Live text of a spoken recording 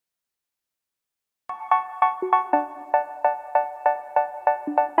They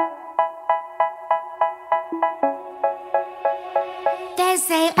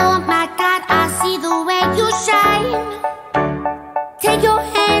say, oh my God, I see the way you shine. Take your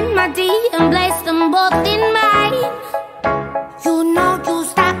hand, my dear, and place them both in mine. You know you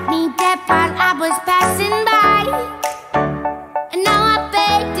stopped me dead while I was passing by. And now I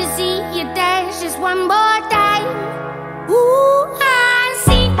beg to see you dance just one more time. Ooh, I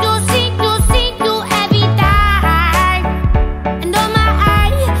see you, see you, see you every time. And oh my,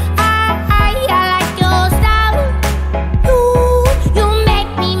 I like your style. You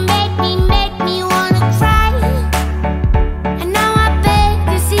make me wanna cry. And now I beg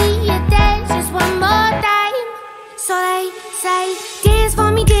to see you dance just one more time. So they say, dance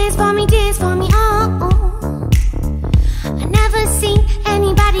for me, dance for me, dance for me, oh, oh. I never seen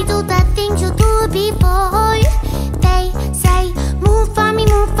anybody do the things you do before. They say, move for me,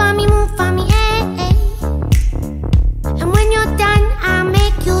 move for me, move for me, eh, eh. And when you're done, I'll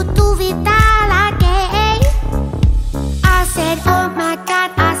make you do it all again. I said, oh my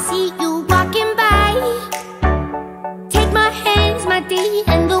God, I see you walking by. Take my hands, my dear,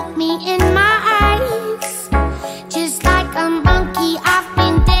 and look me in my eyes. Just like a monkey, I've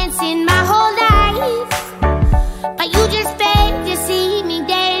been dancing my whole life. But you just beg to see me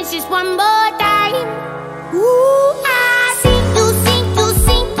dance just one more time. Ooh, I see you, see you,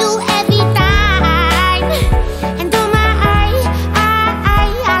 see you every time. And oh my,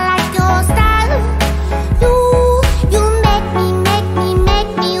 I like your style. You make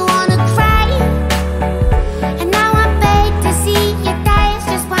me wanna cry. And now I beg to see you dance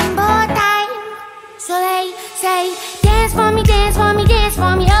just one more time. So they say, dance for me, dance for me, dance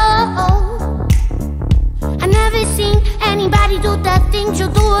for me, oh, oh. I never seen anybody do the things you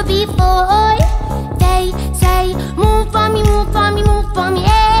do before. They say, move for me, move for me, move for me,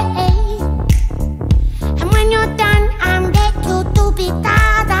 eh, eh. And when you're done, I'll make you do it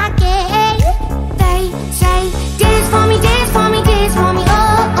all again. They say, dance for me, dance for me, dance for me, oh,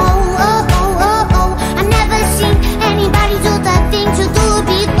 oh, oh, oh, oh, oh. I never seen anybody do the things you do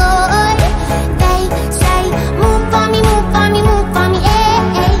before. They say, move for me, move for me, move for me,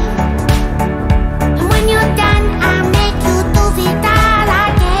 eh, eh. And when you're done, I'll make you do it all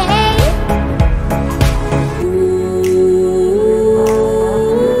again.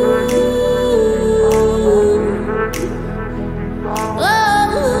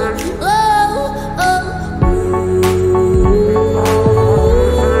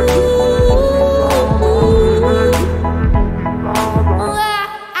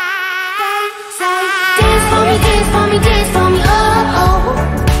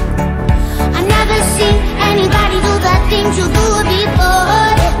 You do it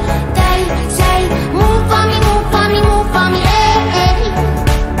before. They say, move for me, move for me, move for me, eh, eh.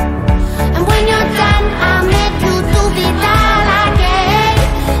 And when you're done, I'll make you do it all again.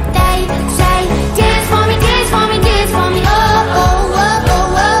 They say, dance for me, dance for me, dance for me, oh, oh, oh,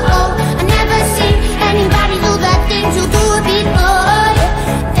 oh, oh, oh. I never seen anybody do the things you do it before.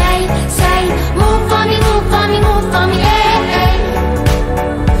 They say, move for me, move for me, move for me, eh, eh.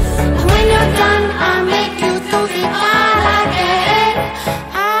 And when you're done, I'll make you do it all.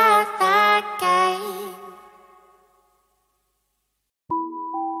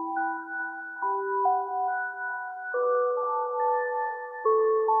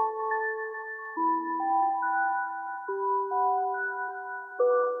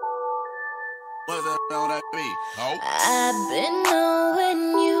 I've been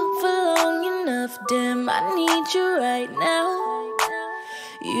knowing you for long enough, damn, I need you right now.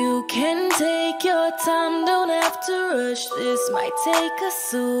 You can take your time, don't have to rush, this might take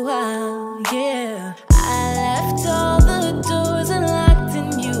us a while, yeah. I left all the doors unlocked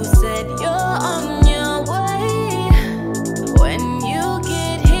and you said you're on your way. When you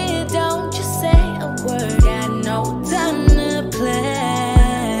get here, don't just say a word, got no time to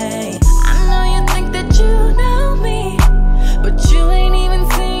play. I know you think that you know me, but you ain't even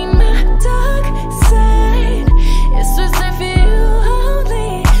seen my dark side. It's reserved for you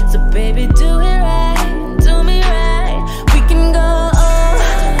only, so baby do it right, do me right. We can go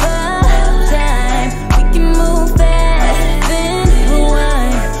over time, we can move fast.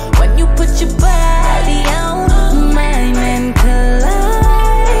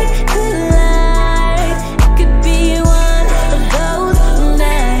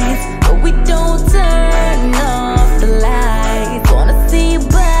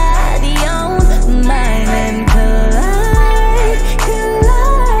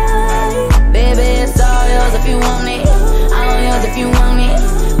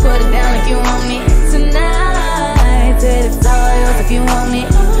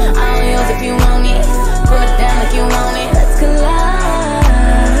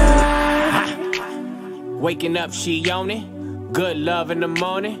 Waking up, she on it. Good love in the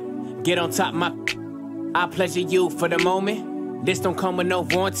morning. Get on top, my I pleasure you for the moment. This don't come with no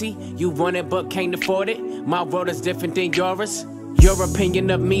warranty. You want it but can't afford it. My world is different than yours. Your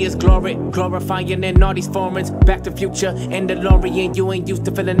opinion of me is glory, glorifying in all these foreigns. Back to Future and DeLorean. You ain't used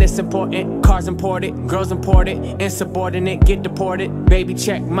to feeling this important. Cars imported, girls imported, insubordinate, get deported. Baby,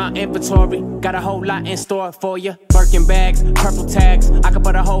 check my inventory. Got a whole lot in store for you. Birkin bags, purple tags. I could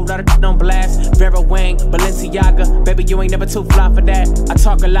put a whole lot of on blast. Vera Wang, Balenciaga. Baby, you ain't never too fly for that. I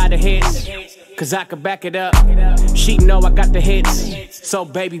talk a lot of hits, cause I could back it up. She know I got the hits, so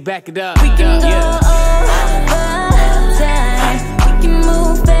baby, back it up. We can go over time. We can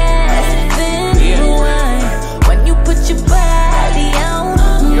move fast, then rewind. When you put your body on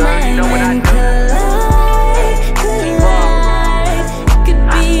mine and collide, collide. It could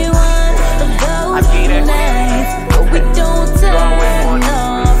be one of those nights where we don't turn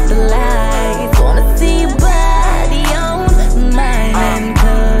off the lights. Wanna see your body on mine and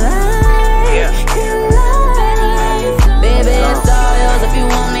collide, collide. Baby, it's all yours if you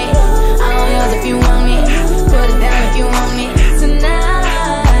want me. All yours if you want me. Put it down if you want me tonight.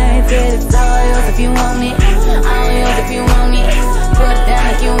 Said it's all yours if you want me. All yours if you want me. Put it down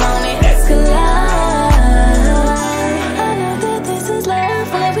if you want me. Let's collide. I know that this is love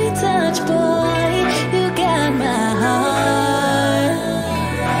when we touch, boy. You got my heart,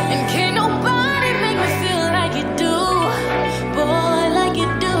 and can't nobody make me feel like you do, boy, like you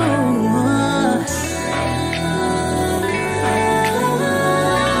do.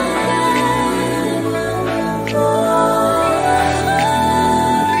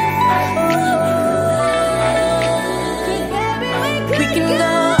 We can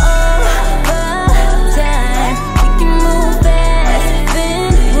go over time. We can move fast,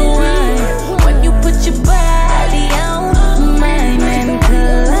 then rewind. When you put your body on mine and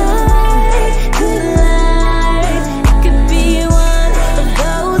collide, collide. It could be one of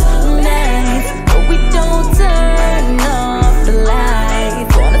those nights where we don't turn off the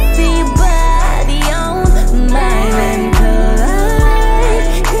lights. Wanna see your body on mine and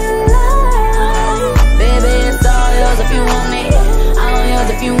collide, collide. Baby, it's all yours if you want me. All yours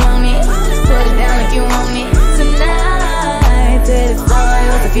if you want me. Put it down if you want me tonight. Said it's all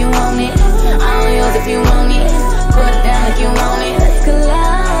yours if you want me. All yours if you want me. Put it down if you want me. Let's collide.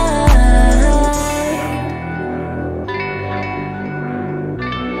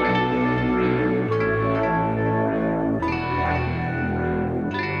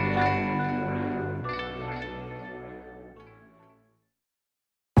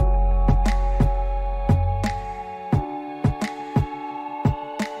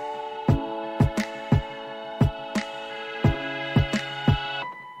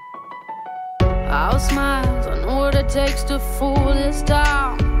 I'll smile, I know what it takes to fool this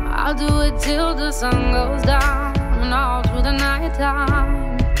town. I'll do it till the sun goes down and all through the night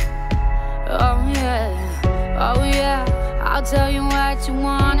time. Oh yeah, I'll tell you what you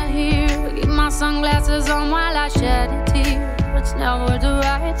wanna hear. Keep my sunglasses on while I shed a tear. It's never the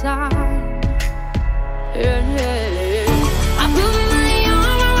right time. Yeah. I put my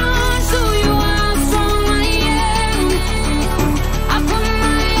arm around so you are strong, I am. I put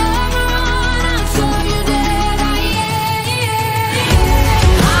my arm around, I'll show you that I am.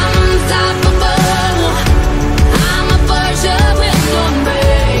 I'm unstoppable. I'm a Porsche with no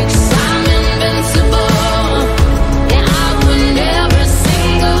brakes. I'm invincible. Yeah, I win every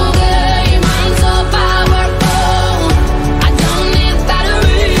single game. I'm so powerful. I don't need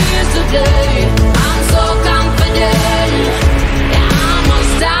batteries to play. I'm so confident. Yeah, I'm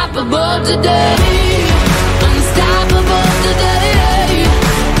unstoppable today. Unstoppable today.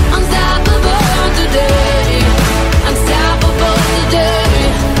 Unstoppable today. Unstoppable today.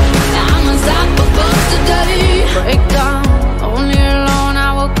 Yeah, I'm unstoppable today. Break down, only alone I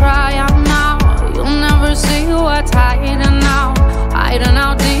will cry out now. You'll never see what's hiding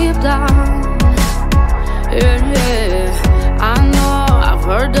out deep down. Yeah, I know, I've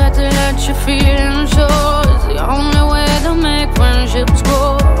heard that to let you feel and show is the only way to make friendships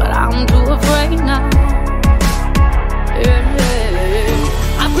grow, but I'm too afraid now. Yeah,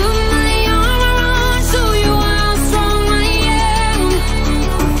 I put my arm around so you are strong, I am.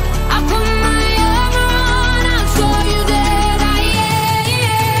 I put my arm around, I'll show you that I am.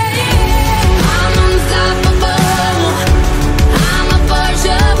 I'm unstoppable. I'm a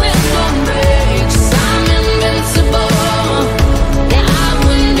Porsche with no brakes. I'm invincible. Yeah, I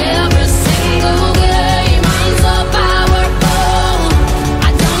win every single game. I'm so powerful. I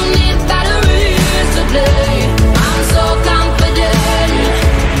don't need batteries to play. I'm so confident.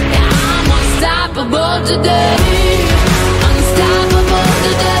 Yeah, I'm unstoppable today. Unstoppable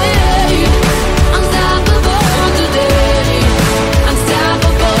today. Unstoppable.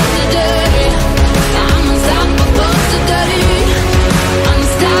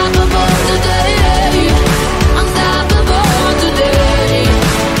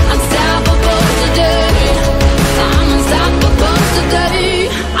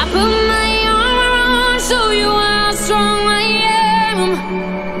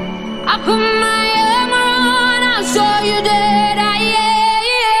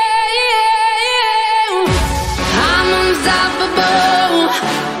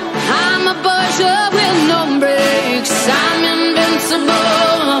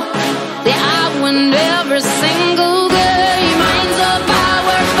 that I win every single game. Minds are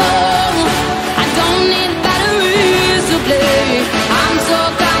powerful, I don't need batteries to play. I'm so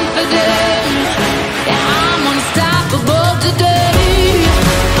confident that I'm unstoppable today.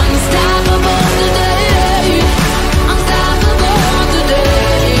 Unstoppable today. Unstoppable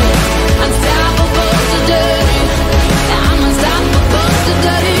today. Unstoppable today. I'm unstoppable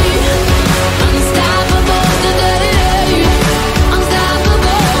today. Unstoppable today.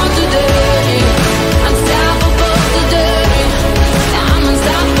 Unstoppable today. Unstoppable today. I'm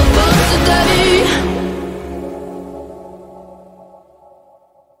unstoppable today.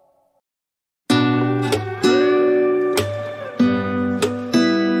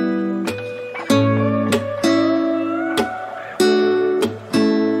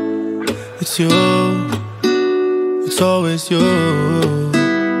 It's you, it's always you.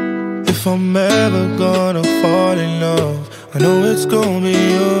 If I'm ever gonna fall in love, I know it's gonna be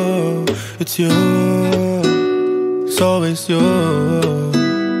you. It's you, it's always you.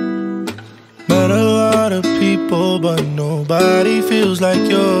 Met a lot of people, but nobody feels like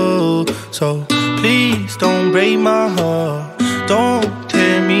you. So please don't break my heart, don't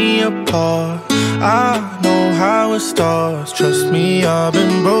tear me apart. I know how it starts, trust me, I've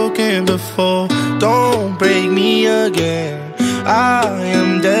been broken before. Don't break me again, I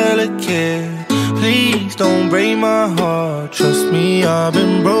am delicate. Please don't break my heart, trust me, I've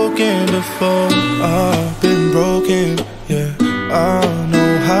been broken before. I've been broken, yeah. I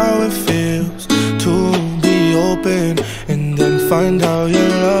know how it feels to be open and then find out your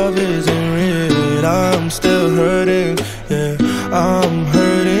love isn't real. I'm still hurting, yeah, I'm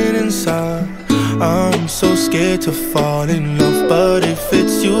hurting inside. I'm so scared to fall in love, but if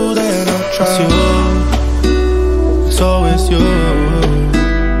it's you, then I'll try. It's you, it's always you.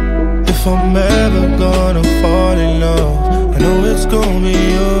 If I'm ever gonna fall in love, I know it's gonna be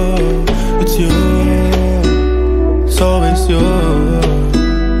you. It's you, it's always you.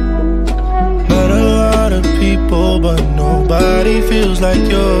 Met a lot of people, but nobody feels like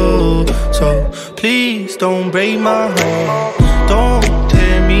you. So please don't break my heart, don't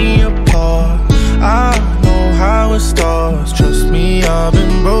tear me apart. I know how it starts, trust me, I've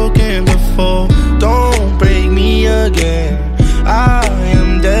been broken before. Don't break me again, I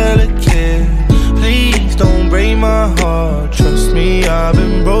am delicate. Please don't break my heart, trust me, I've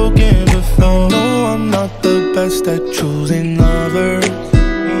been broken before. No, I'm not the best at choosing lovers.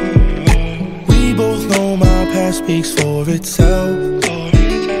 We both know my past speaks for itself.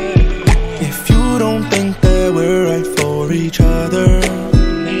 If you don't think that we're right for each other,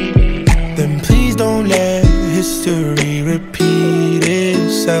 then please don't let history repeat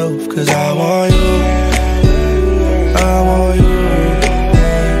itself. Cause I want you, I want you.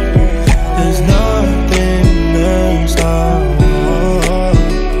 There's nothing else I want.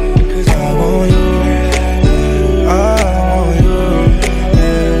 Cause I want you, I want you.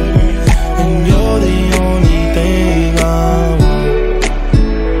 And you're the only thing I want.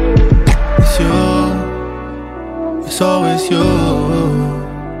 It's you, it's always you.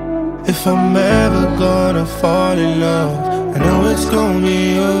 If I'm ever gonna fall in love, I know it's gonna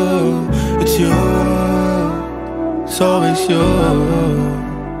be you. It's you, it's always you.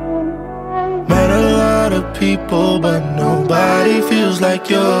 Met a lot of people, but nobody feels like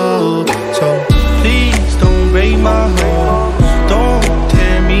you. So please don't break my heart,